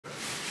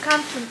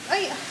Come to me.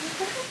 Ay.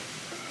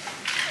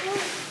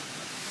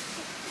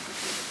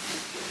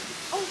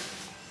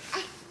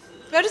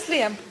 Where is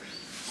Liam?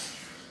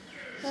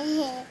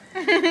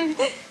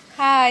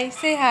 Hi,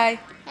 say hi.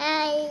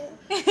 Hi.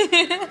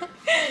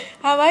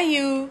 How are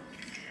you?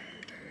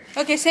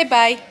 Okay, say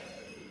bye.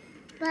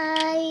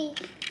 Bye.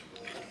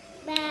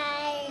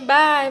 Bye.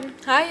 Bye.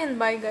 Hi and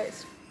bye,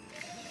 guys.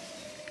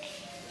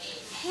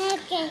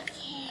 Okay.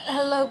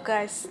 Hello,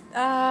 guys.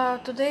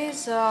 Today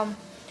is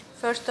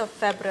 1st of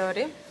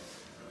February.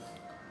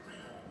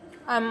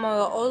 I'm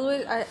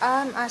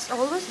as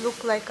always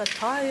look like a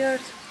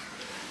tired,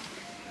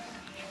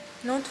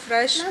 not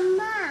fresh.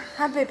 Mama.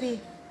 Hi,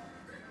 baby.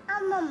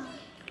 Mama.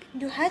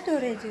 You had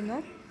already,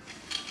 no?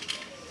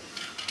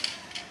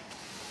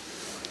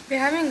 We're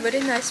having very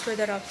nice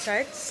weather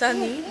outside,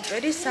 sunny,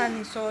 very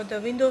sunny, so the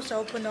windows are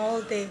open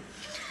all day.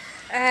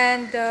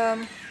 And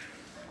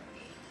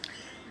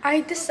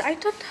I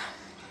thought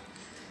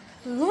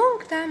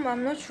long time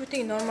I'm not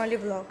shooting normally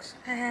vlogs,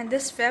 and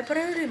this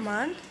February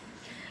month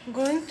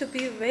going to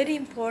be very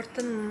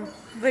important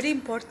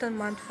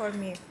month for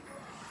me,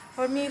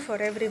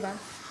 for everyone.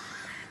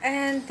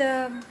 And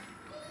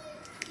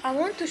I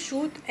want to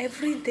shoot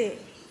every day.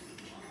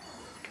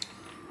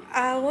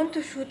 I want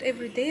to shoot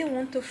every day. I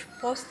want to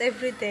post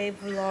every day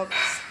vlogs.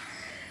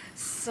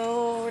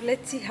 So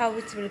let's see how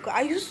it will go.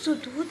 I used to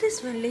do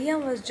this when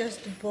Liam was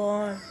just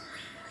born.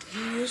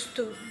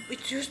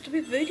 It used to be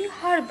very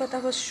hard, but I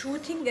was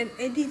shooting and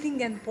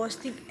editing and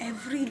posting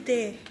every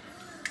day.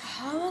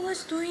 How I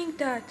was doing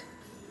that?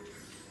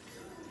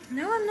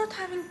 Now I'm not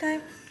having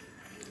time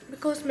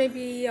because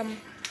maybe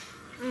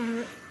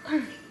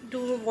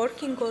do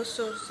working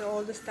also, so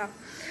all the stuff.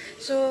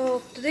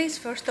 So today is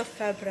 1st of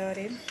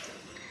February.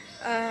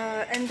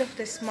 End of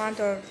this month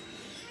or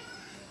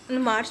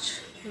in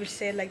March, we'll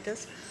say like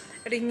this.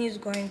 Rini is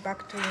going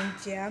back to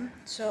India,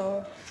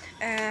 so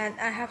and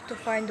I have to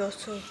find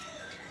also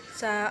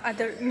some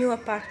other new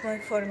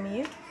apartment for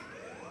me.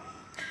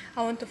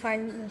 I want to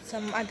find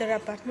some other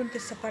apartment.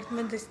 This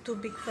apartment is too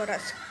big for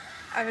us.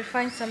 I will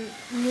find some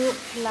new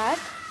flat.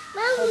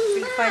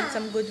 Hopefully find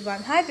some good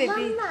one. Hi,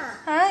 baby. Mama.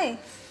 Hi.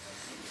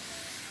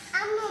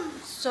 Mama.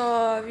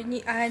 So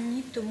I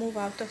need to move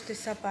out of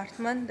this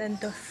apartment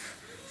end of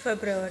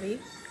February.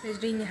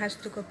 Rini has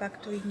to go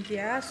back to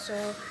India.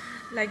 So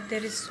like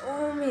there is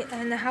only,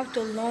 and I have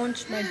to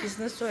launch my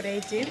business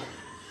already.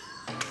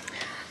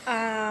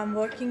 I'm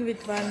working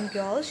with one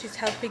girl. She's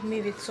helping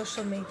me with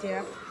social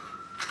media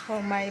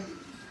for my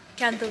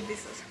candle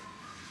business.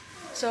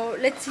 So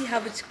let's see how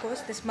it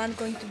goes. This month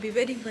going to be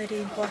very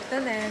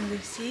important, and we'll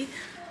see.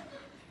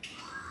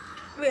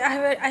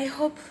 I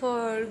hope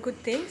for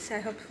good things. I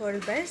hope for the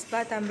best,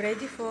 but I'm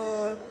ready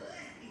for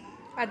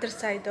other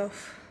side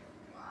also.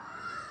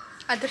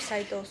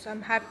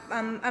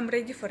 I'm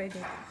ready for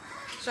anything.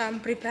 So I'm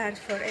prepared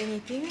for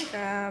anything.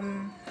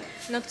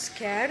 Not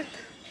scared.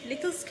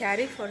 Little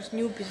scary for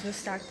new business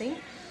starting,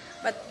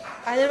 but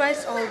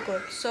otherwise all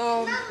good.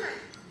 So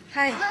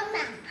hi.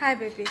 Mama. Hi,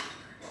 baby.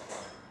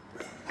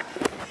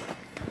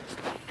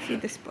 See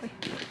this boy.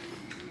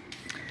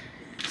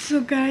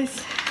 So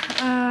guys,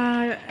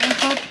 I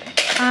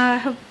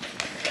hope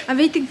I'm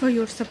waiting for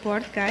your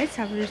support, guys.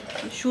 I will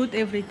shoot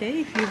every day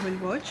if you will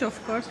watch, of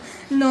course.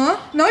 No,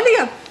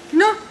 Liam,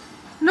 no,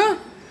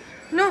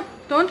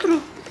 don't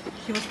throw.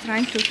 He was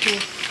trying to throw,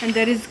 and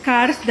there is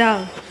cars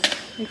down.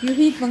 If you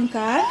hit one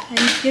car and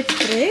it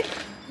gets break,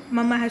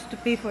 Mama has to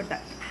pay for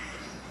that.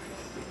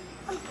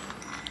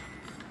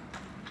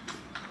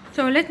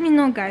 So let me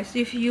know, guys,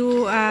 if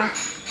you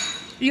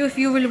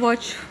will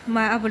watch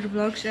our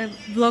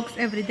vlogs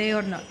every day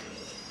or not.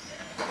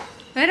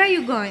 Where are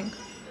you going?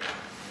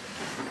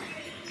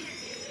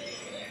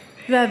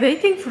 We are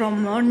waiting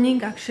from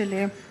morning,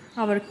 actually,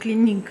 our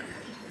cleaning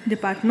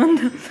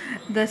department.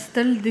 They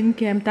still didn't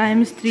come.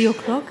 Time is 3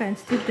 o'clock and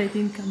still they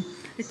didn't come.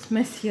 It's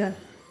mess here.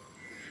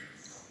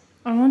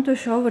 I want to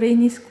show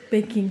Rini's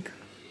baking.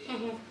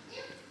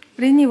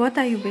 Rini, what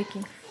are you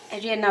baking?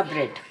 Ariana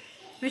bread.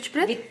 Which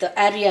bread? With the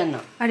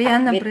Ariana.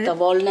 Ariana with bread. the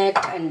walnut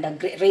and the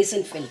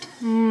raisin filled.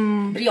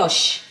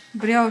 Brioche.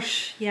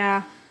 Brioche,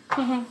 yeah.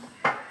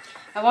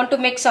 I want to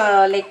make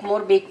like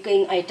more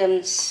baking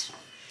items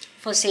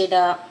for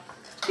Seda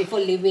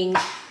before leaving,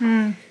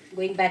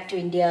 going back to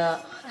India.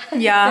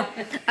 Yeah,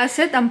 I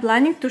said I'm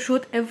planning to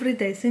shoot every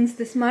day since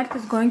this month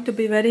is going to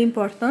be very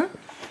important.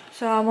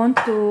 So I want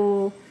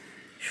to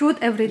shoot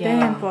every day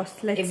and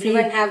post. Let's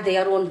Everyone see. have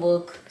their own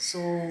work, so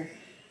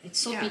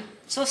it's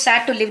so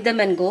sad to leave them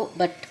and go,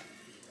 but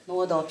no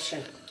other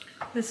option.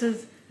 This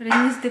is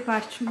Reni's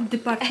department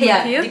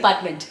Yeah, here.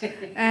 department.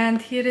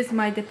 And here is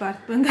my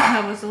department.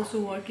 I was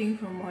also working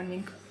from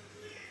morning.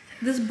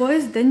 This boy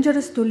is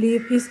dangerous to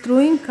leave. He's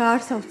throwing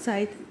cars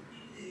outside.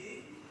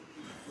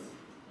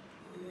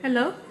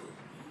 Hello?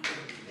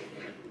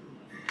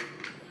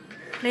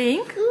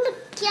 Playing?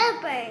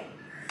 Chopper.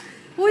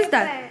 Who is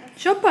that?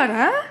 Chopper,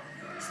 huh?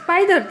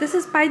 Spider. This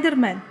is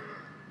Spider-Man.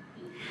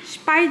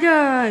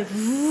 Spider.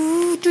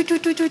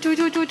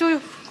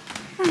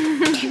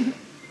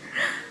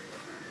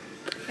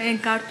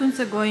 and cartoons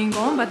are going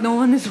on, but no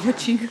one is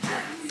watching.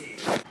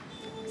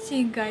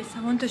 See guys,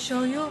 I want to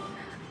show you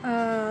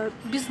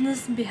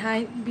business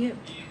behind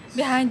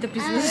the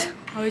business,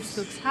 how it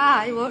looks.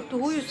 Hi, to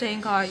who you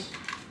saying hi?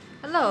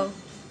 Hello,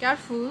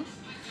 careful.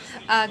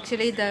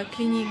 Actually, the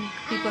cleaning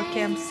people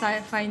came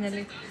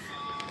finally.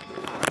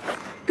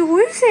 To who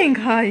you saying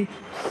hi?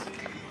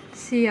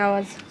 See, I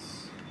was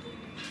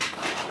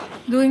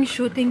doing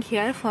shooting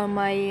here for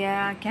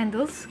my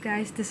candles.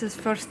 Guys, this is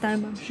first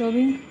time I'm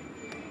showing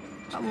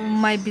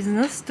my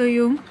business to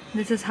you.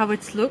 This is how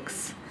it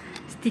looks.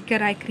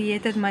 Sticker I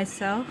created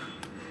myself.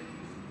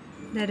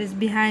 There is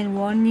behind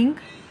warning,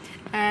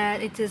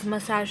 and it is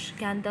massage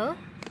candle.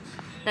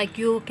 Like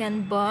you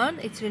can burn,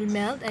 it will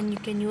melt and you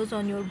can use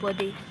on your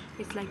body.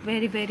 It's like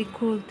very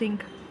cool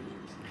thing.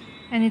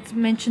 And it's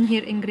mentioned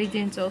here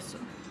ingredients also.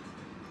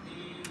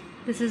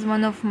 This is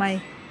one of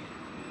my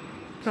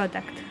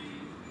product.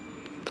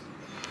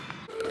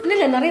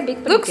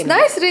 Looks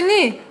nice,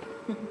 Rini.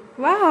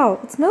 Wow,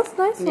 it smells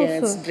nice also. Yeah,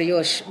 it's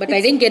brioche, but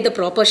I didn't get the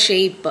proper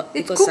shape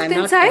because cooked I'm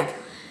not. inside?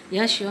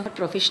 Yeah, sure.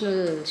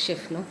 Professional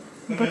chef, no.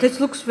 But it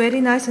looks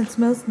very nice and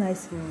smells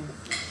nice.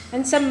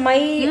 And some my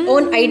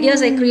own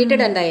ideas I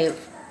created and I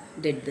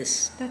did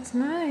this. That's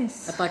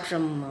nice. Apart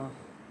from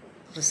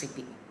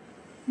recipe.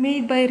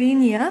 Made by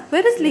Rini, huh?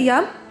 Where is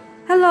Liam?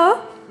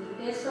 Hello?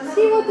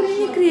 See what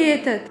Rini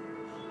created.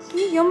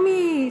 See,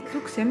 yummy. It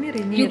looks yummy,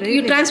 Rini.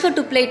 You transfer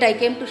to plate. I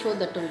came to show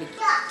that only.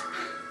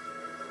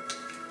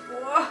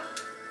 Wow.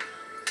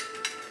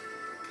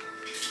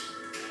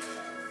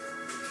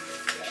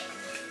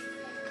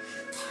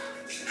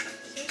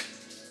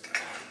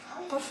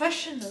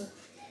 Professional.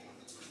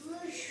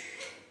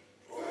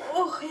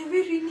 Oh,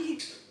 heavy, Rini.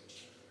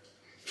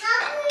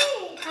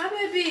 Hi,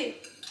 baby.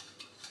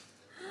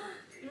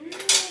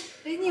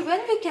 Rini,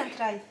 when we can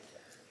try?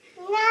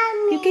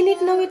 You can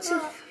eat now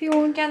itself if you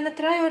want. Can I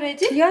try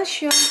already? Yeah,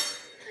 sure.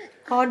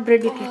 Hot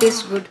bread, it will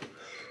taste good.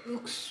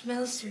 Looks,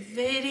 smells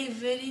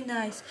very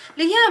nice.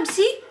 Liam,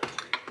 see?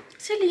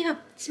 See, Liam.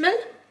 Smell?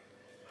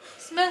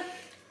 Smell.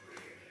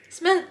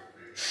 Smell.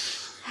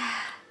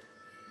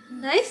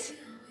 Nice?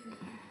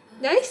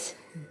 Nice?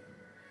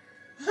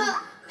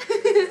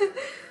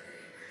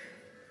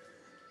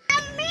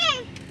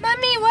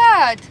 Mommy,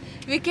 what?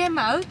 We came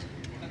out.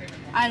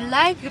 I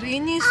like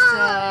Rini's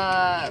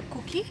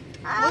cookie.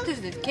 What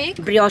is it? Cake?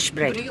 Brioche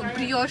bread.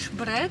 Brioche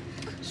bread.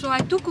 So I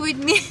took with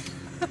me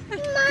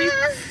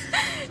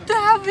to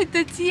have with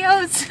the tea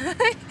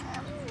outside.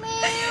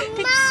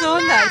 It's so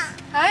nice.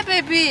 Hi,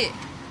 baby.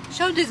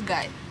 Show this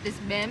guy. This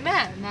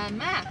mama.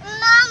 Mommy.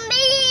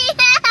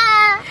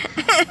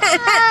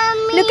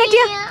 Look at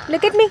you.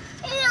 Look at me.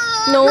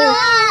 No.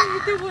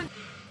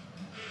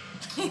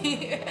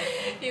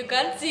 You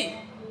can't see.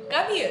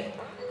 Come here.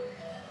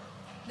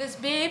 This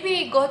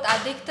baby got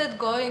addicted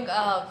going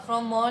out.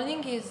 From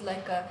morning he's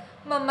like a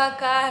mama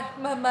car,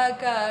 mama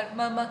car,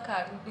 mama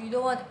car. You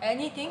don't want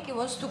anything, he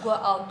wants to go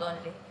out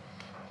only.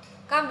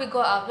 Come, we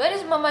go out. Where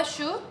is mama's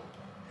shoe?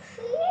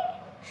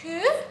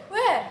 Shoe?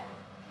 Where?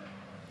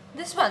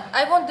 This one.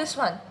 I want this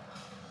one.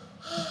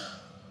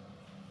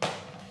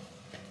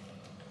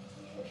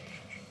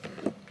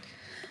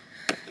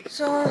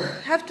 So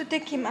have to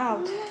take him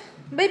out.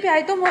 Baby,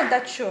 I don't want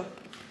that shoe.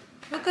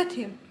 Look at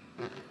him.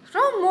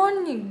 From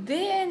morning,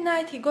 day and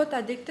night, he got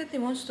addicted. He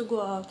wants to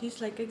go out.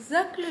 He's like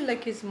exactly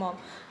like his mom.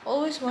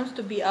 Always wants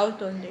to be out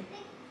only.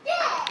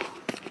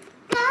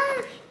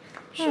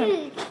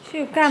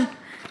 Shoo, come.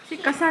 See,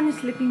 Kasan is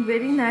sleeping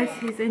very nice.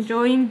 He's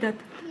enjoying that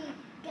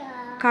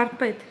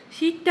carpet.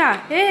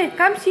 Sita, hey,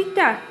 come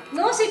Sita.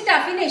 No,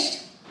 Sita,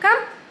 finished.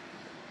 Come.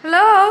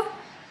 Hello.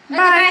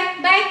 Bye.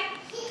 Bye.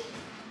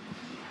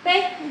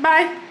 Bye.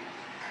 Bye.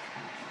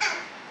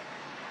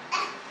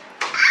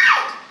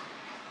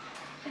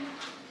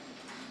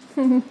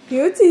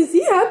 Cute, is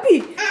he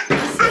happy?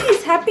 See,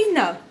 he's happy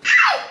now.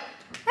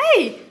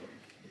 Hey!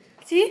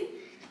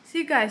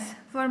 See guys,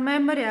 for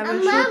memory I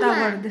will shoot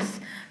our this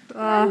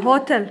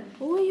hotel.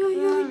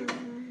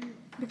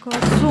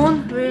 Because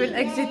soon we will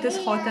exit this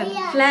hotel.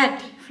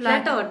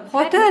 Flat or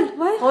Hotel?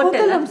 Why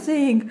hotel I'm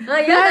saying?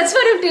 Yeah, that's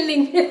what I'm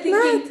telling.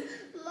 Flat.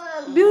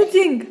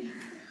 Building.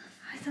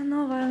 I don't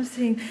know what I'm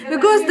saying.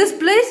 Because this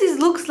place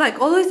looks like,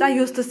 always I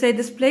used to say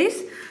this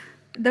place,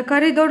 the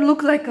corridor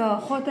looks like a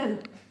hotel.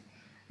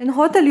 In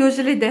hotel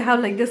usually they have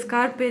like this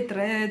carpet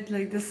red,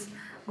 like this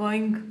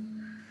going.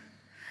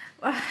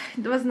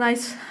 It was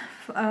nice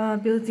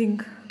building.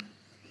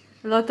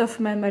 A lot of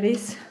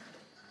memories.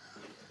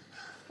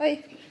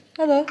 Hi,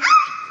 hello.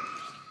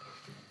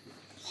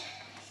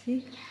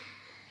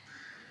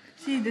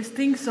 See these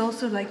things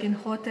also like in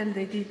hotel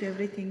they did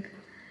everything.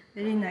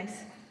 Very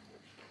nice.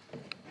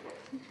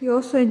 You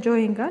also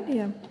enjoying, huh,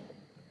 Liam?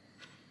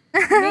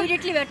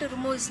 Immediately we have to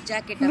remove his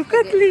jacket. Look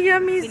at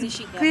Liam,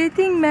 he's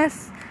creating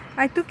mess.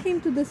 I took him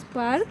to this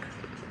park.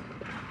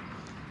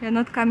 We are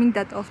not coming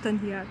that often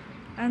here.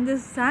 And the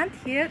sand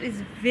here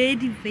is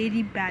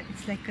very bad.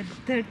 It's like a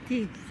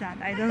dirty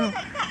sand. I don't know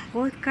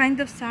what kind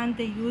of sand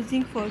they're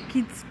using for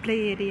kids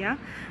play area,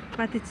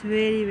 but it's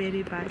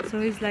very bad.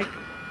 So it's like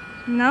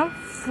Now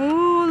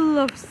full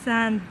of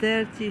sand,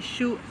 dirty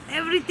shoe,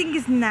 everything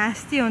is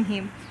nasty on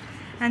him.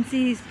 And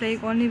see, he's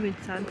playing only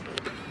with sand.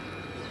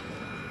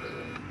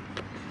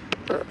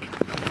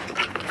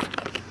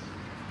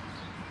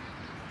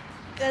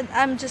 And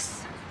I'm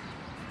just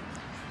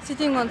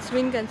sitting on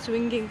swing and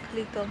swinging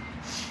little.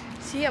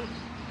 See,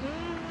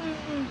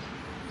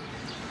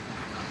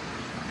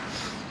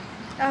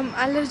 I'm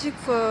allergic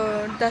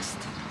for dust,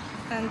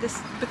 and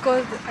this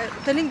because I'm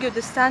telling you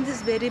the sand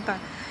is very bad.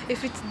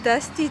 If it's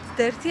dusty, it's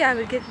dirty, I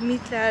will get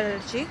meat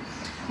allergy.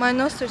 My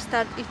nose will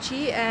start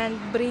itchy and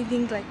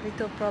breathing like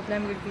little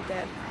problem will be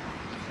there.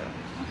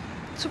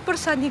 So, super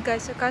sunny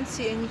guys, I can't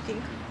see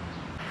anything.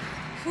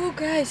 Oh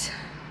guys,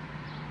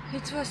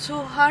 it was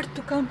so hard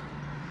to come.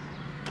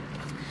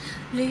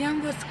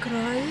 Liam was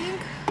crying.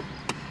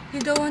 He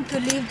don't want to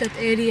leave that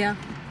area.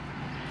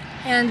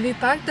 And we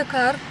parked the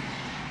car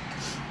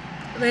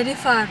very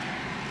far.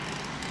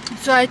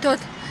 So I thought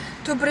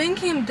to bring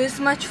him this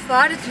much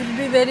far, it will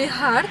be very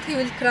hard. He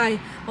will cry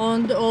all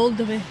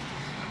the way.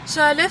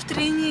 So I left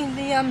Rini and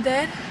Liam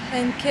there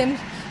and came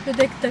to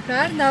take the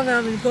car. Now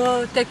I will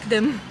go take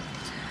them.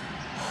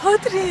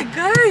 Hot,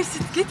 guys,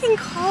 it's getting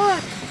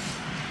hot.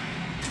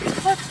 It's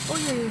hot. Oh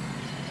yeah.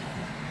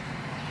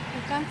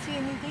 You can't see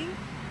anything.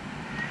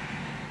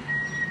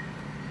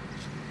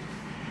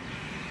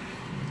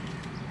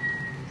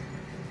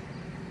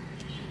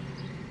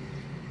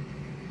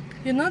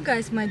 You know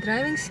guys, my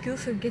driving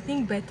skills are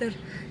getting better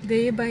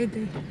day by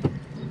day.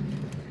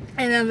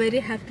 And I'm very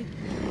happy.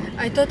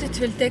 I thought it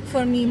will take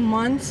for me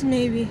months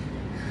maybe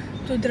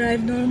to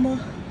drive normal.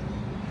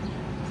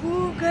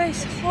 Oh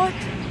guys, hot.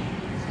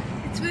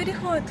 It's very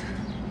hot.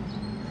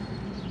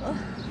 Oh,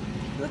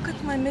 look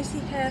at my messy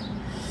hair.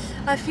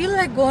 I feel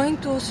like going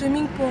to a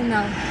swimming pool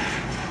now.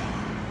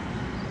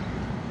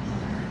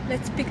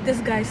 Let's pick these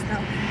guys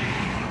now.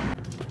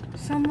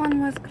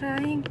 Someone was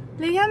crying.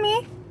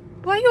 Liami,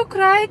 why you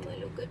cried?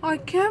 I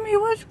came, he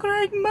was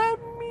crying,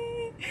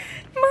 Mommy.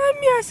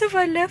 Mommy, as if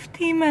I left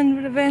him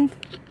and went.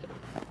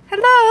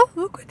 Hello,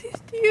 look at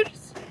his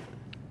tears.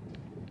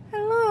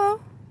 Hello.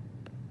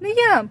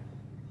 Liam.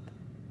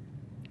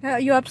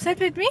 You upset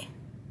with me?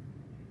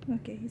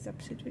 Okay, he's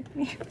upset with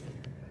me.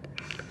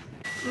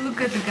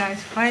 Look at the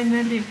guys,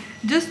 finally.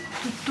 Just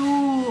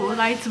two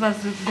lights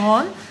was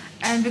gone.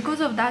 And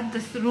because of that,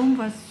 this room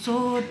was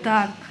so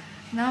dark.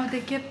 Now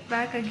they kept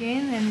back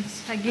again and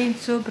it's again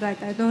so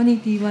bright. I don't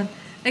need even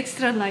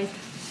extra light.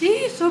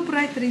 See, so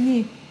bright,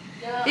 Rini.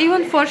 Yeah.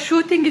 Even for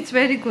shooting, it's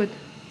very good.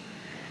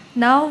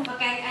 Now,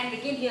 Okay, and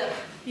again here.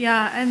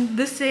 yeah, and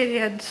this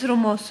area, this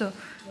room also.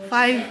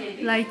 5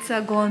 lights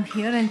are gone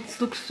here and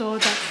it looks so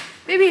dark.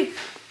 Baby,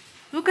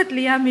 look at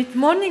Liam. It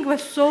morning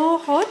was so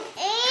hot.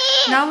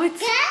 Now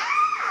it's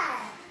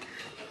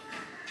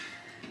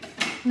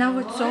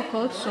so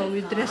cold, so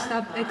we dressed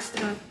up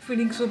extra.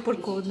 Feeling super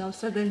cold now.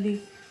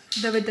 Suddenly,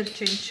 the weather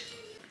changed.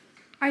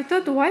 I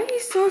thought, why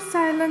he's so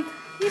silent?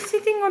 He's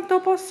sitting on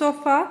top of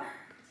sofa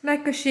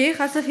like a sheikh,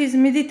 as if he's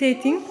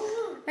meditating,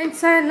 and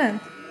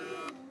silent.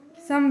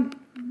 Some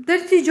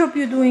dirty job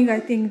you're doing, I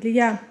think.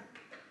 Yeah.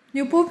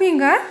 You pooping,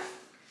 huh?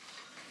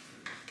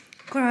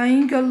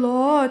 Crying a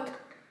lot.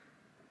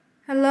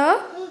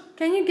 Hello?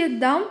 Can you get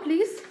down,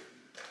 please?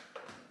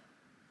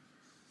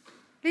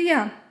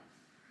 Liam,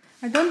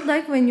 I don't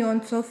like when you're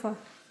on sofa.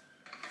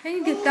 Can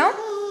you get down?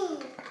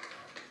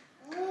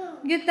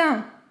 Get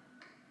down.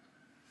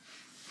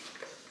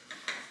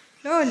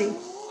 Slowly.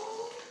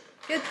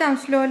 Get down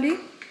slowly.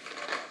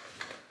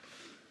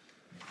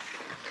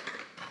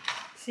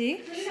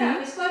 See? See?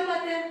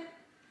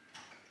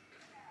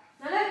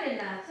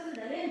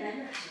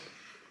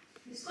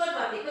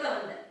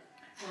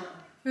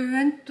 We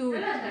went to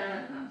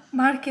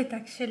market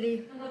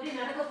actually.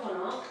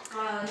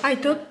 I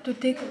thought to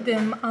take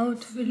them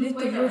out a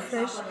little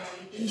refresh.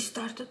 He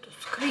started to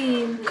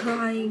scream,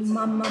 crying,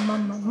 mama,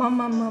 mama,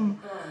 mama, mama.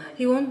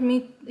 He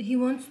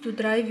wants to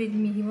drive with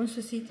me. He wants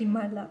to sit in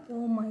my lap.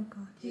 Oh my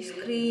God, he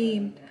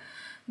screamed.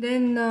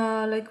 Then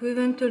like we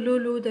went to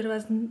Lulu, there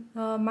was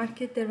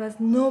market, there was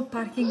no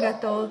parking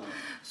at all.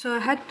 So I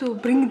had to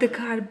bring the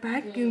car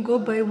back and go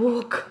by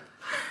walk.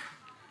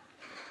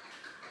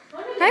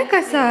 Hi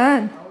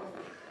Kasan.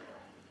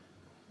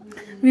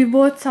 We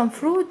bought some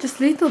fruit, just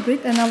little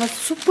bit, and I was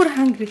super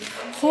hungry.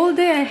 Whole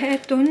day I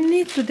had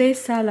only today's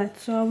salad,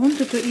 so I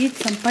wanted to eat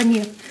some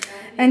paneer.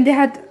 And they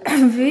had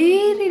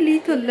very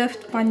little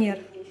left paneer.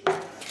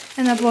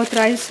 And I bought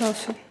rice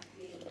also.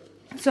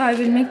 So I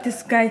will make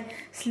this guy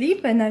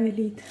sleep and I will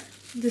eat.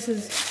 This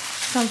is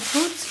some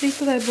fruits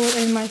little I bought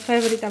and my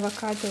favorite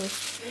avocado.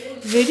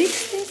 Very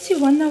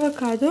expensive, one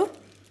avocado.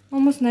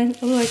 Almost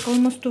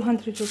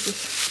 200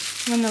 rupees.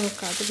 One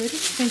avocado, very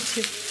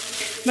expensive.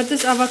 But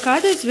this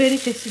avocado is very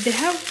tasty. They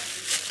have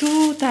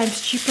 2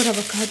 times cheaper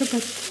avocado,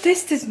 but the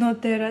taste is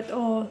not there at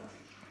all.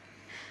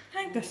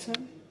 Hi,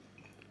 Gasan.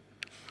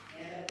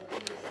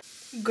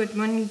 Good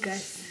morning,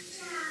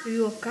 guys.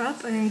 We woke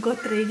up and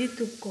got ready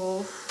to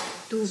go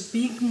to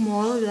big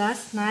mall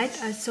last night,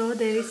 I saw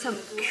there is some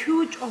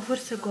huge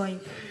offers are going,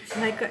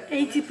 like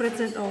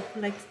 80% off,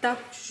 like stuff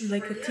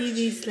like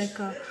TVs,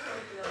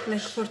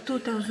 like for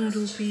 2,000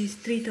 rupees,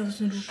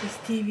 3,000 rupees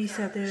TVs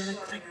are there,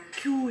 like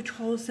huge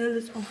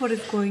wholesale offer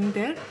is going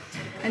there,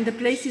 and the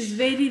place is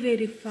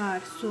very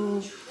far.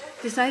 So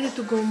decided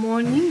to go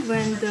morning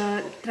when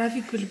the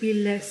traffic will be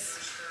less.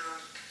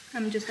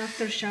 I'm just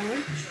after shower.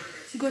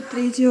 Got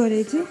ready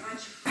already.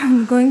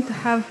 I'm going to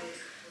have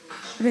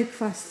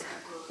breakfast.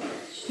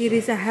 Here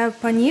is I have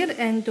paneer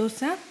and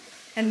dosa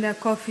and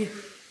coffee.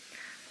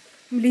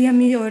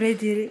 Liam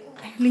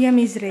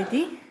is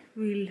ready.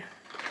 We'll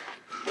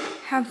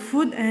have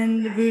food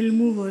and we'll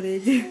move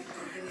already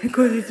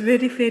because it's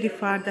very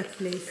far, that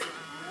place.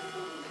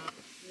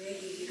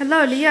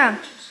 Hello Liam.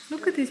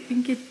 Look at his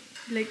pinky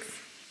legs.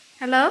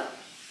 Hello.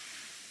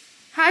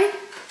 Hi.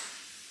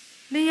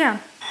 Liam.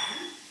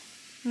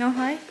 No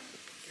hi.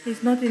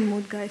 He's not in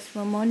mood, guys.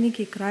 From morning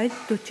he cried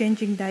to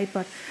changing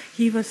diaper.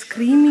 He was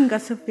screaming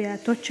as if we are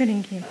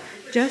torturing him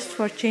just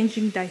for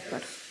changing diaper.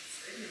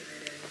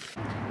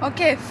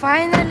 Okay,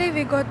 finally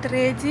we got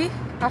ready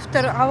after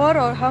an hour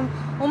or how.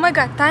 Oh my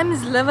god, time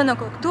is 11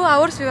 o'clock. 2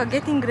 hours we were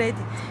getting ready.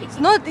 It's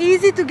not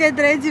easy to get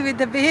ready with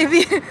the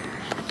baby.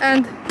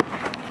 And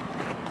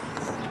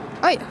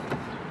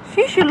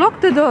she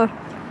locked the door.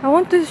 I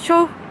want to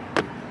show.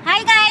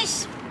 Hi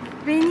guys.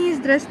 Rainy is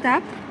dressed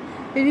up.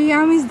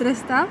 Liam is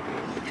dressed up.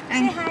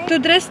 And to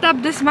dress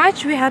up this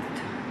much, we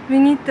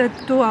need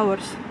 2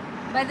 hours.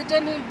 By the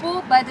time he'll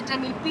poop, by the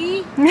time he'll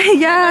pee,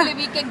 yeah. only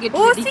we can get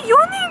Oh, ready. see,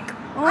 yawning!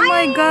 Oh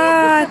my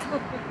god.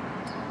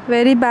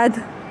 Very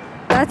bad.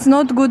 That's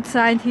not good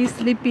sign. He's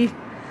sleepy.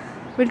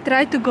 We'll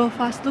try to go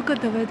fast. Look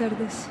at the weather.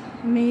 This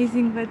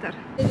amazing weather.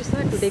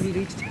 Today we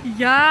reached.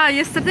 Yeah,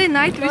 yesterday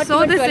night we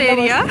saw this 12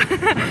 area.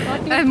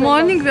 And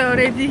morning we're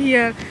already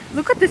here.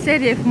 Look at this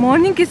area. If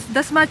morning is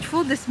this much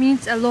full, this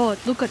means a lot.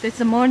 Look at it. It's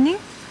a morning.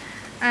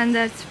 And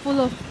it's full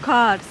of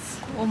cars.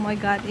 Oh my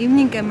god,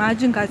 evening,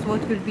 imagine guys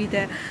what will be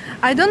there.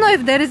 I don't know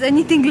if there is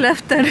anything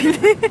left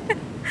already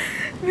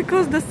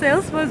because the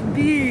sales was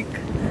big.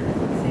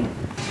 See.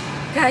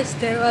 Guys,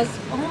 there was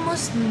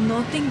almost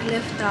nothing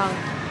left out.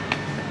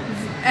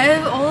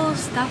 All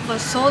stuff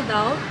was sold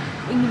out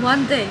in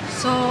one day.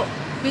 So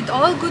with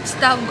all good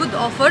stuff, good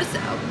offers,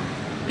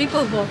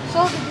 people bought.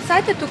 So we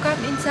decided to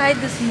come inside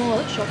this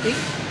mall shopping,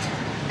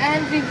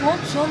 and we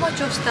bought so much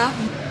of stuff.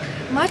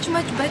 Much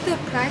better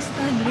price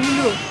than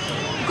Lulu,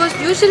 because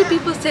usually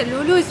people say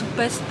Lulu is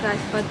best price,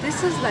 but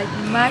this is like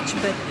much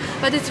better,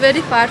 but it's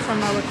very far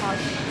from our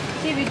house.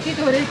 See, we did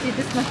already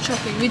this much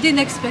shopping. We didn't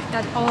expect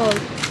at all.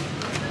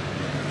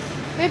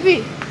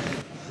 Baby,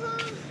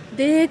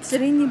 dates,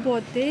 Rini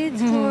bought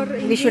dates for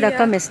India. We should have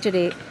come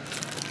yesterday.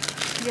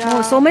 Yeah.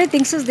 No, so many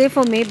things is there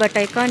for me, but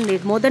I can't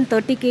eat more than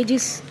 30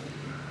 kgs.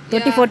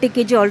 30-40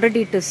 kg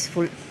already it is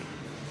full.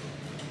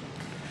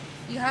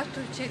 You have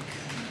to check.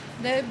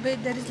 There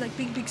is like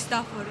big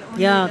stuff for it.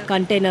 Yeah,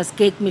 containers,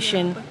 cake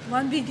mission. Yeah, but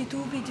 1 BG,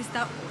 2 BG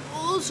stuff,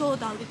 all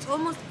sold out. It's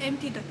almost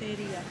empty, that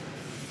area.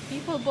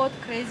 People bought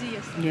crazy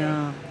yesterday.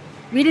 Yeah,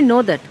 we didn't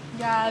know that.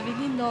 Yeah, we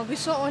didn't know. We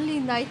saw only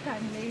night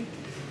time late,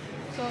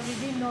 so we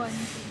didn't know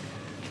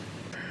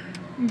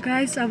anything.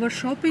 Guys, our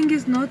shopping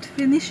is not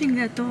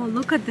finishing at all.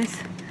 Look at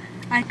this.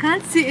 I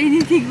can't see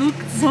anything. Look,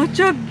 such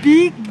a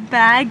big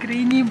bag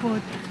Rini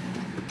bought.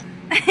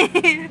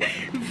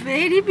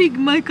 Very big.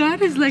 My car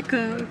is like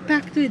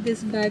packed with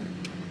this bag.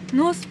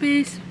 No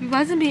space. We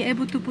wasn't being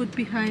able to put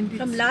behind it.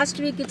 From last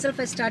week itself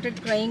I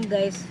started crying,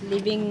 guys,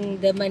 leaving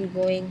them and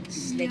going.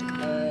 It's like,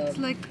 it's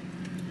like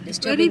very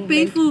disturbing.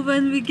 painful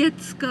when we get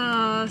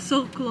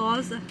so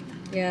close.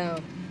 Yeah.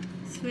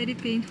 It's very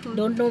painful.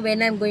 Don't know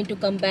when I'm going to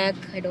come back.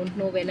 I don't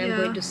know when I'm Yeah.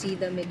 going to see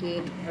them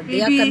again. Or Maybe-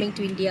 they are coming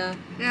to India.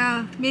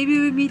 Yeah, maybe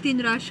we meet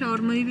in Russia or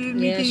maybe we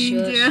meet Yeah, in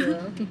sure, India.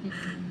 sure.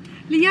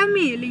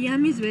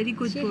 Liam is very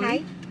good Say boy.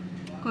 hi.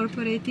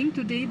 Cooperating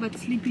today but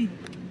sleepy.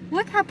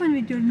 What happened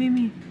with your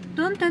Mimi?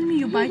 Don't tell me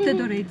you bite it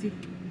already.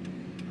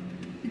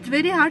 It's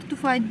very hard to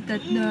find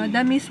that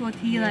dummies what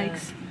he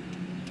likes.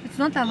 It's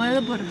not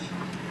available.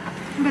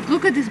 But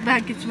look at this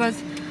bag. It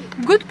was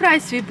good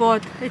price we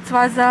bought. It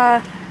was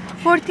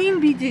 14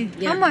 BG.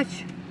 Yeah. How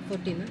much?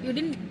 14. You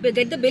didn't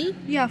get the bill?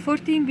 Yeah,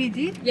 14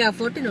 BG. Yeah,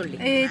 14 only.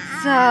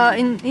 It's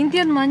in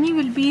Indian money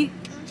will be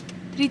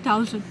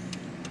 3,000.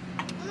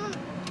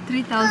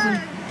 3,000.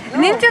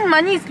 In Indian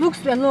money it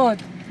looks a lot.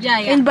 Yeah,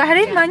 yeah. In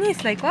Bahrain money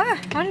it's like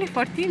only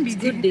 14 BG.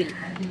 Good deal.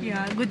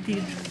 Yeah, good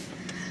deal.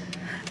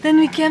 Then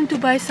we came to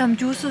buy some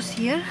juices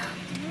here,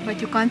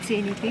 but you can't see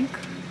anything.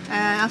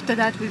 After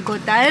that we'll go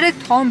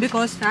direct home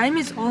because time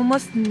is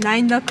almost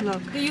 9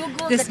 o'clock. You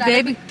go. This that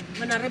baby.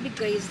 One Arabic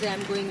guy is there.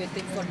 I'm going with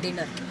him for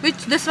dinner.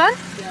 Which, this one?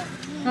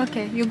 Yeah.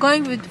 Okay, you're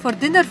going for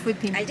dinner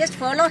with him. I just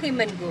follow him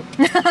and go.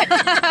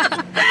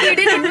 He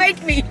didn't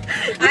invite me.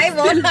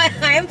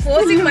 I am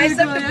forcing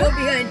myself to go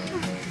behind.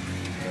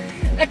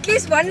 At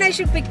least one I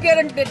should pick here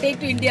and take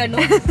to India, no?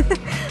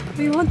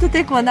 We want to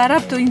take one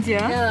Arab to India.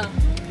 Yeah.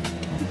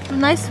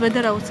 Nice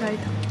weather outside.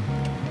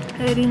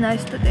 Very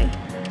nice today.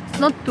 It's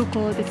not too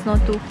cold, it's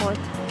not too hot.